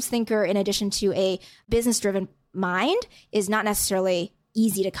systems thinker, in addition to a business-driven mind, is not necessarily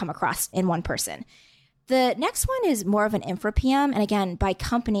easy to come across in one person. The next one is more of an infra PM. And again, by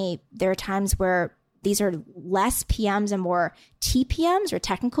company, there are times where these are less PMs and more TPMs or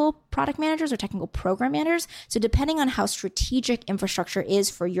technical product managers or technical program managers. So depending on how strategic infrastructure is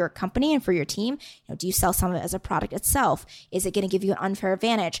for your company and for your team, do you sell some of it as a product itself? Is it going to give you an unfair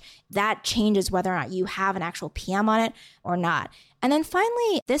advantage? That changes whether or not you have an actual PM on it or not. And then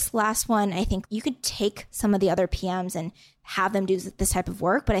finally, this last one, I think you could take some of the other PMs and have them do this type of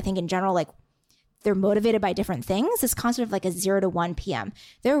work. But I think in general, they're motivated by different things. This concept of like a 0 to 1 PM.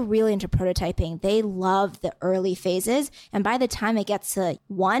 They're really into prototyping. They love the early phases. And by the time it gets to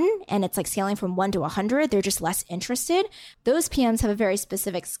 1 and it's like scaling from 1 to 100, they're just less interested. Those PMs have a very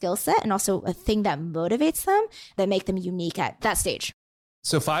specific skill set and also a thing that motivates them that make them unique at that stage.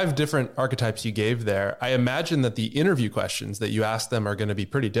 So 5 different archetypes you gave there. I imagine that the interview questions that you ask them are going to be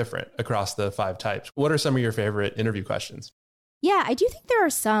pretty different across the 5 types. What are some of your favorite interview questions? Yeah, I do think there are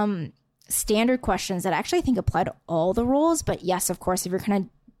some standard questions that I actually think apply to all the roles. But yes, of course, if you're going to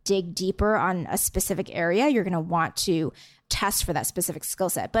dig deeper on a specific area, you're going to want to test for that specific skill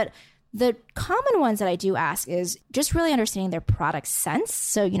set. But the common ones that I do ask is just really understanding their product sense.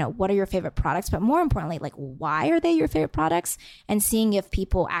 So, what are your favorite products? But more importantly, like, why are they your favorite products? And seeing if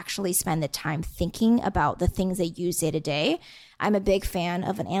people actually spend the time thinking about the things they use day to day. I'm a big fan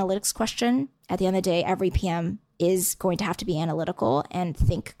of an analytics question. At the end of the day, every PM is going to have to be analytical and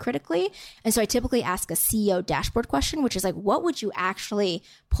think critically. And so I typically ask a CEO dashboard question, which is like, what would you actually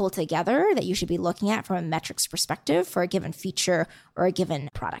pull together that you should be looking at from a metrics perspective for a given feature or a given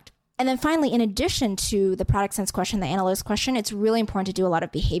product? And then finally, in addition to the product sense question, the analytics question, it's really important to do a lot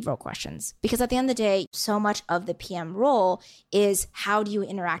of behavioral questions because at the end of the day, so much of the PM role is how do you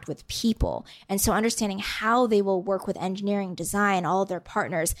interact with people? And so understanding how they will work with engineering, design, all of their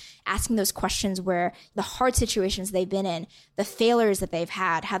partners, asking those questions where the hard situations they've been in, the failures that they've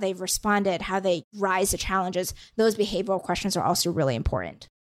had, how they've responded, how they rise to challenges, those behavioral questions are also really important.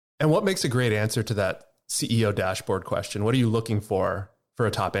 And what makes a great answer to that CEO dashboard question? What are you looking for a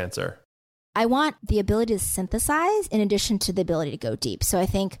top answer? I want the ability to synthesize in addition to the ability to go deep. So I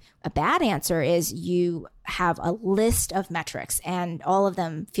think a bad answer is you have a list of metrics and all of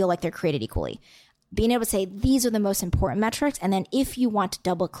them feel like they're created equally. Being able to say, these are the most important metrics. And then if you want to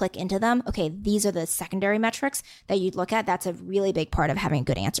double click into them, okay, these are the secondary metrics that you'd look at. That's a really big part of having a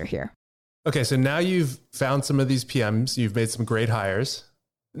good answer here. Okay, so now you've found some of these PMs, you've made some great hires.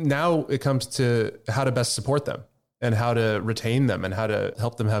 Now it comes to how to best support them and how to retain them and how to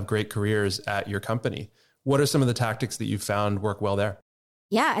help them have great careers at your company. What are some of the tactics that you've found work well there?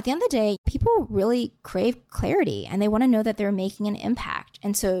 Yeah, at the end of the day, people really crave clarity and they want to know that they're making an impact.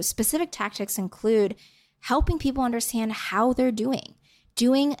 And so specific tactics include helping people understand how they're doing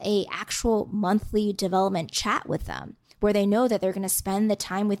a actual monthly development chat with them where they know that they're going to spend the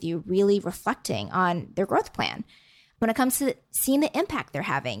time with you really reflecting on their growth plan. When it comes to seeing the impact they're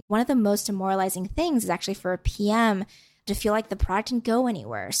having, one of the most demoralizing things is actually for a PM to feel like the product didn't go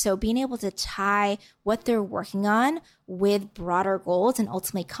anywhere. So being able to tie what they're working on with broader goals and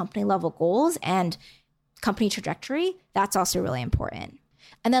ultimately company level goals and company trajectory, that's also really important.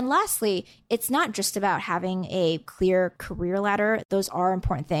 And then lastly, it's not just about having a clear career ladder. Those are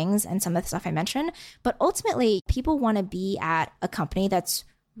important things and some of the stuff I mentioned, but ultimately people want to be at a company that's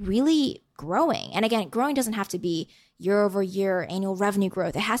really growing. And again, growing doesn't have to be year over year annual revenue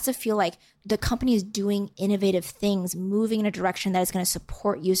growth. It has to feel like the company is doing innovative things, moving in a direction that is going to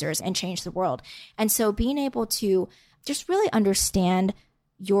support users and change the world. And so being able to just really understand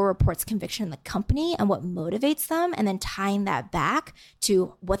your report's conviction in the company and what motivates them, and then tying that back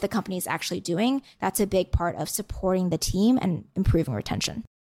to what the company is actually doing, that's a big part of supporting the team and improving retention.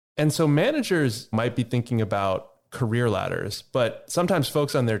 And so managers might be thinking about career ladders, but sometimes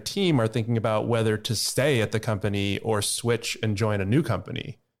folks on their team are thinking about whether to stay at the company or switch and join a new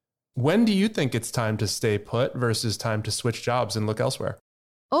company. When do you think it's time to stay put versus time to switch jobs and look elsewhere?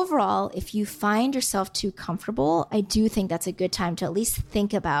 Overall, if you find yourself too comfortable, I do think that's a good time to at least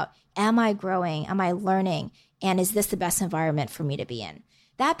think about, am I growing? Am I learning? And is this the best environment for me to be in?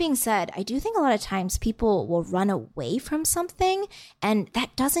 That being said, I do think a lot of times people will run away from something, and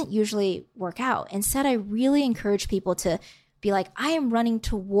that doesn't usually work out. Instead, I really encourage people to be like, I am running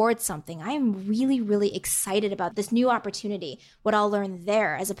towards something. I am really, really excited about this new opportunity, what I'll learn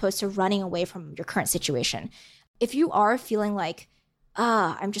there, as opposed to running away from your current situation. If you are feeling like,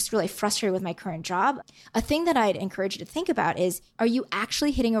 I'm just really frustrated with my current job, a thing that I'd encourage you to think about is, are you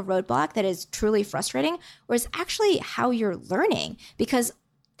actually hitting a roadblock that is truly frustrating, or is actually how you're learning? Because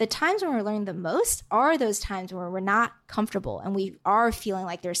the times when we're learning the most are those times where we're not comfortable and we are feeling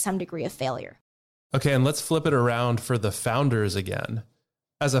like there's some degree of failure. Okay, and let's flip it around for the founders again.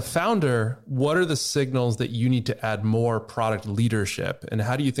 As a founder, what are the signals that you need to add more product leadership? And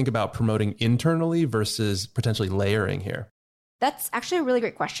how do you think about promoting internally versus potentially layering here? That's actually a really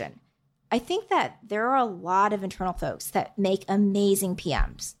great question. I think that there are a lot of internal folks that make amazing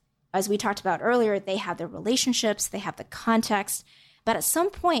PMs. As we talked about earlier, they have the relationships, they have the context. But at some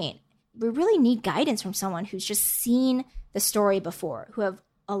point, we really need guidance from someone who's just seen the story before, who have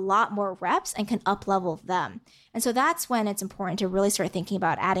a lot more reps and can up-level them. And so that's when it's important to really start thinking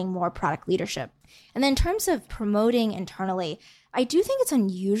about adding more product leadership. And then in terms of promoting internally, I do think it's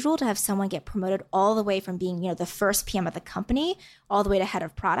unusual to have someone get promoted all the way from being, the first PM at the company all the way to head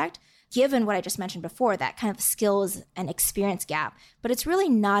of product, given what I just mentioned before, that kind of skills and experience gap. But it's really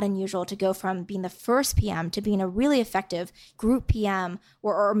not unusual to go from being the first PM to being a really effective group PM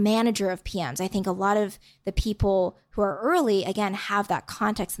or manager of PMs. I think a lot of the people who are early, again, have that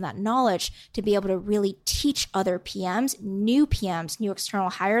context and that knowledge to be able to really teach other PMs, new external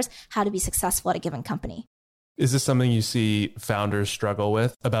hires, how to be successful at a given company. Is this something you see founders struggle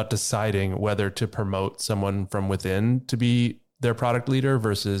with about deciding whether to promote someone from within to be their product leader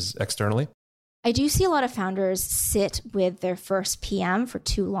versus externally? I do see a lot of founders sit with their first PM for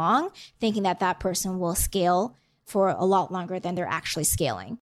too long, thinking that that person will scale for a lot longer than they're actually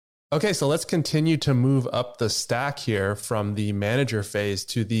scaling. Okay, so let's continue to move up the stack here from the manager phase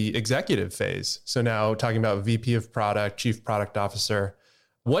to the executive phase. So now talking about VP of product, chief product officer,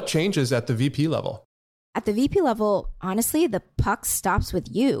 what changes at the VP level? At the VP level, honestly, the puck stops with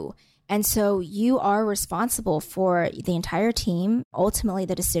you. And so you are responsible for the entire team, ultimately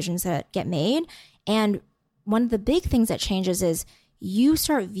the decisions that get made. And one of the big things that changes is you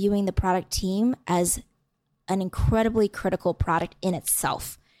start viewing the product team as an incredibly critical product in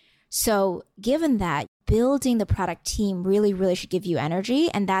itself. So given that, building the product team really, really should give you energy.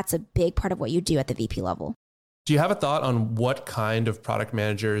 And that's a big part of what you do at the VP level. Do you have a thought on what kind of product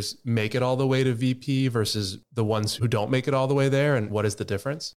managers make it all the way to VP versus the ones who don't make it all the way there? And what is the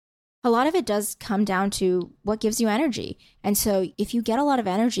difference? A lot of it does come down to what gives you energy. And so if you get a lot of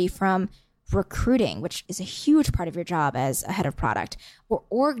energy from recruiting, which is a huge part of your job as a head of product, or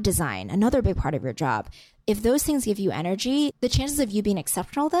org design, another big part of your job, if those things give you energy, the chances of you being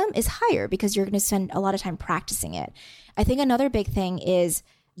exceptional at them is higher because you're going to spend a lot of time practicing it. I think another big thing is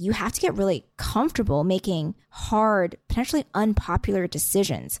you have to get really comfortable making hard, potentially unpopular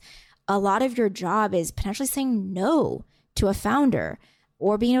decisions. A lot of your job is potentially saying no to a founder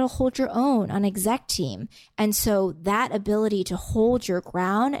or being able to hold your own on an exec team. And so that ability to hold your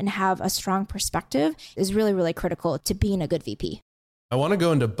ground and have a strong perspective is really, really critical to being a good VP. I want to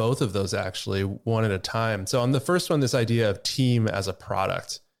go into both of those actually one at a time. So on the first one, this idea of team as a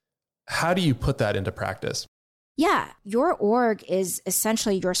product, how do you put that into practice? Yeah, your org is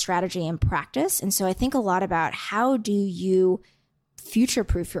essentially your strategy in practice. And so I think a lot about how do you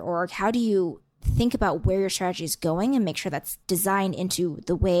future-proof your org? How do you think about where your strategy is going and make sure that's designed into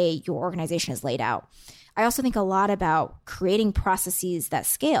the way your organization is laid out? I also think a lot about creating processes that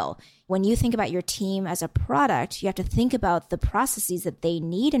scale. When you think about your team as a product, you have to think about the processes that they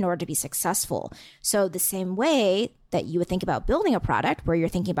need in order to be successful. So the same way that you would think about building a product where you're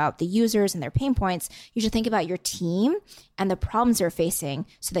thinking about the users and their pain points, you should think about your team and the problems they're facing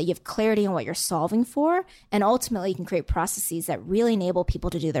so that you have clarity on what you're solving for. And ultimately, you can create processes that really enable people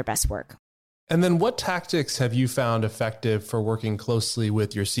to do their best work. And then what tactics have you found effective for working closely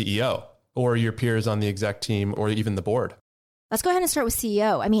with your CEO or your peers on the exec team or even the board? Let's go ahead and start with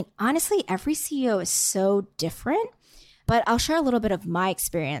CEO. I mean, honestly, every CEO is so different, but I'll share a little bit of my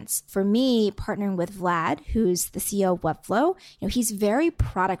experience. For me, partnering with Vlad, who's the CEO of Webflow, he's very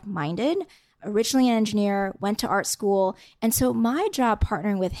product minded, originally an engineer, went to art school. And so my job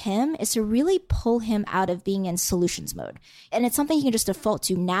partnering with him is to really pull him out of being in solutions mode. And it's something he can just default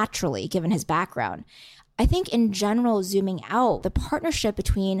to naturally, given his background. I think in general, zooming out, the partnership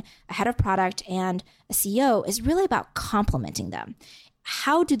between a head of product and a CEO is really about complementing them.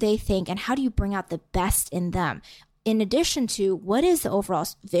 How do they think and how do you bring out the best in them? In addition to what is the overall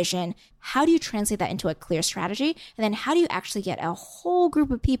vision, how do you translate that into a clear strategy? And then how do you actually get a whole group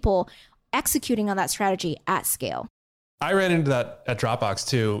of people executing on that strategy at scale? I ran into that at Dropbox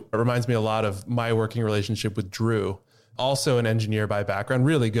too. It reminds me a lot of my working relationship with Drew, also an engineer by background,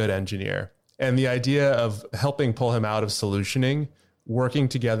 really good engineer. And the idea of helping pull him out of solutioning, working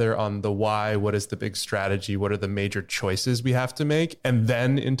together on the why, what is the big strategy, what are the major choices we have to make, and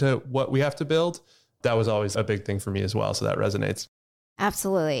then into what we have to build, that was always a big thing for me as well. So that resonates.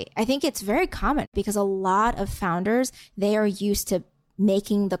 Absolutely. I think it's very common because a lot of founders, they are used to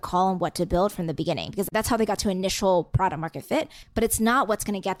making the call on what to build from the beginning because that's how they got to initial product market fit, but it's not what's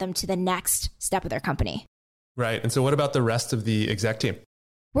going to get them to the next step of their company. Right. And so what about the rest of the exec team?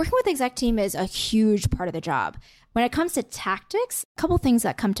 Working with the exec team is a huge part of the job. When it comes to tactics, a couple things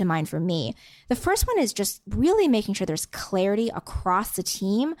that come to mind for me. The first one is just really making sure there's clarity across the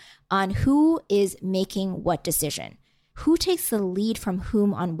team on who is making what decision, who takes the lead from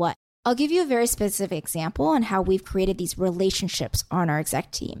whom on what. I'll give you a very specific example on how we've created these relationships on our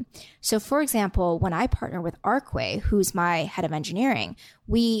exec team. So for example, when I partner with Arkway, who's my head of engineering,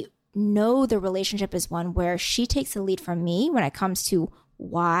 we know the relationship is one where she takes the lead from me when it comes to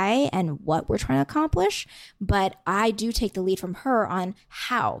why and what we're trying to accomplish, but I do take the lead from her on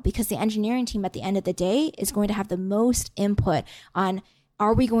how, because the engineering team at the end of the day is going to have the most input on,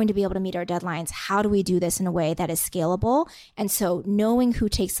 are we going to be able to meet our deadlines? How do we do this in a way that is scalable? And so knowing who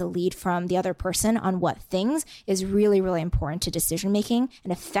takes the lead from the other person on what things is really, really important to decision-making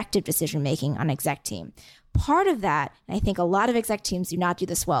and effective decision-making on exec team. Part of that, and I think a lot of exec teams do not do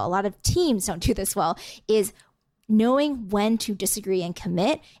this well, a lot of teams don't do this well, is knowing when to disagree and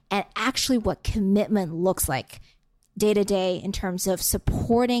commit, and actually what commitment looks like day to day in terms of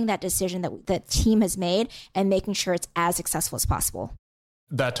supporting that decision that the team has made and making sure it's as successful as possible.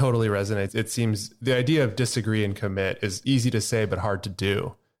 That totally resonates. It seems the idea of disagree and commit is easy to say, but hard to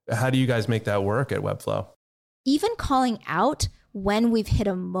do. How do you guys make that work at Webflow? Even calling out when we've hit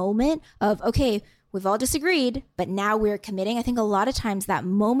a moment of, okay, we've all disagreed, but now we're committing. I think a lot of times that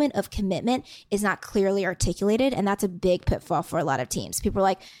moment of commitment is not clearly articulated. And that's a big pitfall for a lot of teams. People are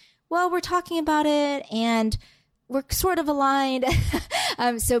like, well, we're talking about it and we're sort of aligned.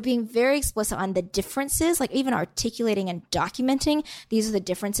 So being very explicit on the differences, like even articulating and documenting, these are the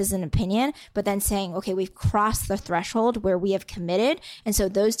differences in opinion, but then saying, okay, we've crossed the threshold where we have committed. And so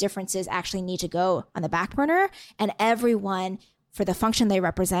those differences actually need to go on the back burner, and everyone for the function they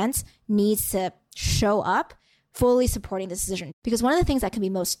represent needs to show up fully supporting this decision. Because one of the things that can be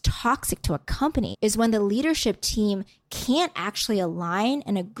most toxic to a company is when the leadership team can't actually align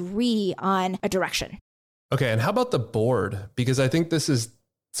and agree on a direction. Okay, and how about the board? Because I think this is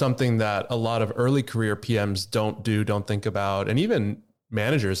something that a lot of early career PMs don't think about, and even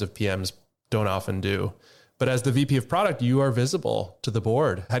managers of PMs don't often do. But as the VP of product, you are visible to the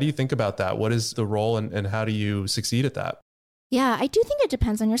board. How do you think about that? What is the role and how do you succeed at that? Yeah, I do think it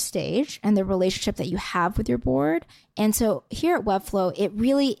depends on your stage and the relationship that you have with your board. And so here at Webflow, it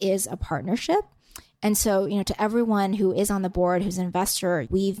really is a partnership. And so, to everyone who is on the board, who's an investor,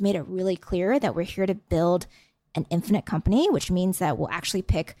 we've made it really clear that we're here to build an infinite company, which means that we'll actually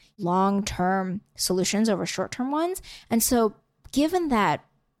pick long-term solutions over short-term ones. And so given that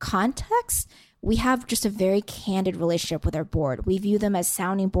context, we have just a very candid relationship with our board. We view them as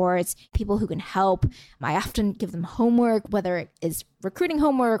sounding boards, people who can help. I often give them homework, whether it is recruiting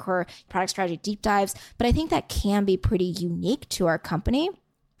homework or product strategy deep dives, but I think that can be pretty unique to our company.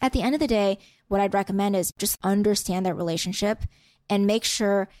 At the end of the day, what I'd recommend is just understand that relationship and make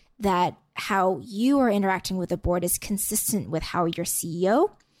sure that how you are interacting with the board is consistent with how your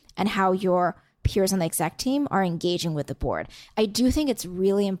CEO and how your peers on the exec team are engaging with the board. I do think it's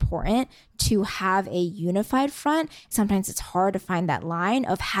really important to have a unified front. Sometimes it's hard to find that line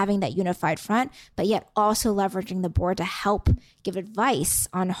of having that unified front, but yet also leveraging the board to help give advice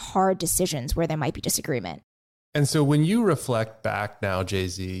on hard decisions where there might be disagreement. And so when you reflect back now,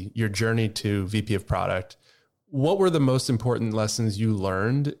 Jay-Z, your journey to VP of product, what were the most important lessons you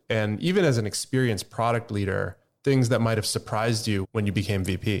learned? And even as an experienced product leader, things that might have surprised you when you became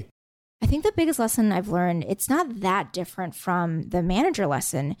VP? I think the biggest lesson I've learned, it's not that different from the manager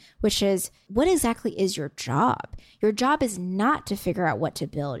lesson, which is what exactly is your job? Your job is not to figure out what to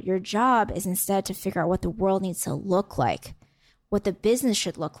build. Your job is instead to figure out what the world needs to look like, what the business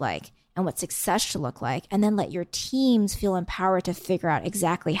should look like, and what success should look like, and then let your teams feel empowered to figure out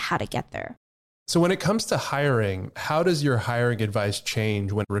exactly how to get there. So when it comes to hiring, how does your hiring advice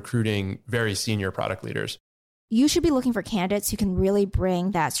change when recruiting very senior product leaders? You should be looking for candidates who can really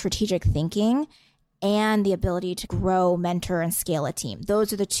bring that strategic thinking and the ability to grow, mentor, and scale a team.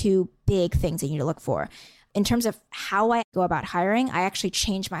 Those are the two big things that you need to look for. In terms of how I go about hiring, I actually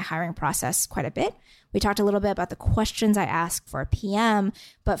changed my hiring process quite a bit. We talked a little bit about the questions I ask for a PM,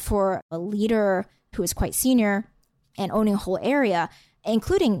 but for a leader who is quite senior and owning a whole area,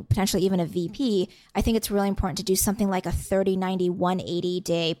 including potentially even a VP, I think it's really important to do something like a 30, 90, 180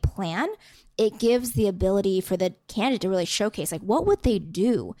 day plan. It gives the ability for the candidate to really showcase, like, what would they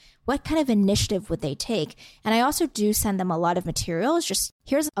do? What kind of initiative would they take? And I also do send them a lot of materials. Just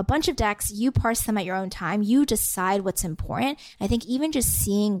here's a bunch of decks. You parse them at your own time. You decide what's important. I think even just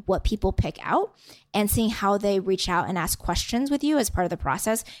seeing what people pick out and seeing how they reach out and ask questions with you as part of the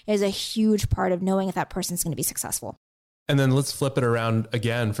process is a huge part of knowing if that person's going to be successful. And then let's flip it around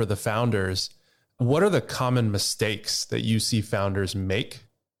again for the founders. What are the common mistakes that you see founders make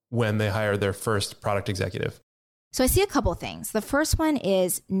when they hire their first product executive? So I see a couple of things. The first one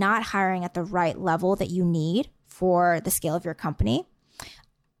is not hiring at the right level that you need for the scale of your company.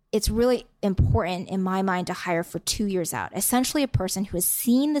 It's really important in my mind to hire for 2 years out, essentially a person who has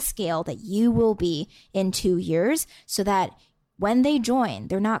seen the scale that you will be in 2 years, so that when they join,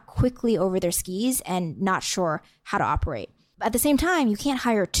 they're not quickly over their skis and not sure how to operate. At the same time, you can't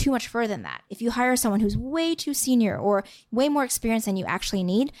hire too much further than that. If you hire someone who's way too senior or way more experienced than you actually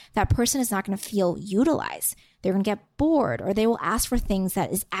need, that person is not going to feel utilized. They're going to get bored, or they will ask for things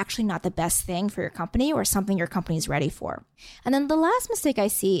that is actually not the best thing for your company or something your company is ready for. And then the last mistake I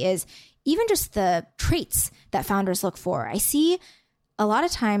see is even just the traits that founders look for. I see a lot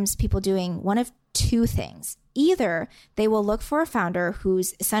of times people doing one of two things. Either they will look for a founder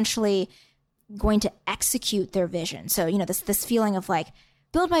who's essentially going to execute their vision. So, this feeling of like,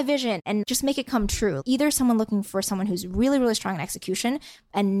 build my vision and just make it come true. Either someone looking for someone who's really, really strong in execution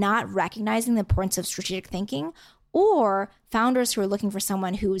and not recognizing the importance of strategic thinking, or founders who are looking for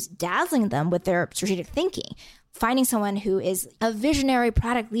someone who's dazzling them with their strategic thinking, finding someone who is a visionary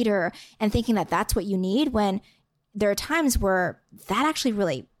product leader and thinking that that's what you need, when there are times where that actually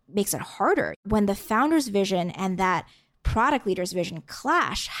really makes it harder. When the founder's vision and that product leader's vision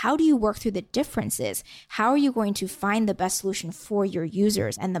clash, how do you work through the differences? How are you going to find the best solution for your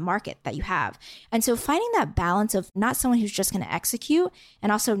users and the market that you have? And so finding that balance of not someone who's just going to execute,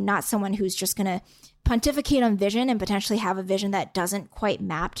 and also not someone who's just going to pontificate on vision and potentially have a vision that doesn't quite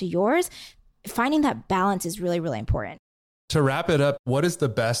map to yours, finding that balance is really, really important. To wrap it up, what is the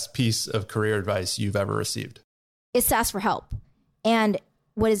best piece of career advice you've ever received? It's to ask for help. And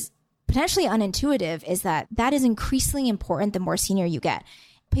what is potentially unintuitive is that is increasingly important the more senior you get.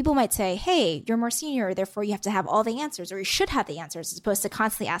 People might say, hey, you're more senior, therefore you have to have all the answers, or you should have the answers, as opposed to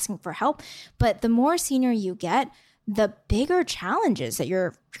constantly asking for help. But the more senior you get, the bigger challenges that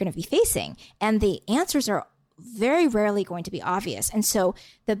you're going to be facing. And the answers are very rarely going to be obvious. And so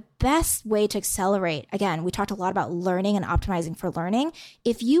the best way to accelerate, again, we talked a lot about learning and optimizing for learning.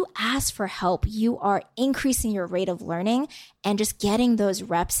 If you ask for help, you are increasing your rate of learning and just getting those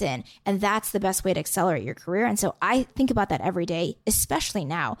reps in. And that's the best way to accelerate your career. And so I think about that every day, especially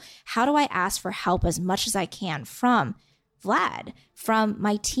now. How do I ask for help as much as I can from Vlad, from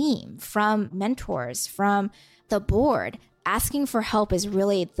my team, from mentors, from the board? Asking for help is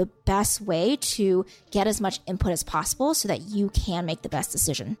really the best way to get as much input as possible so that you can make the best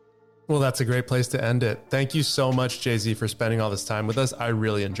decision. Well, that's a great place to end it. Thank you so much, Jay-Z, for spending all this time with us. I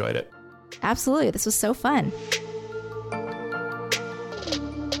really enjoyed it. Absolutely. This was so fun.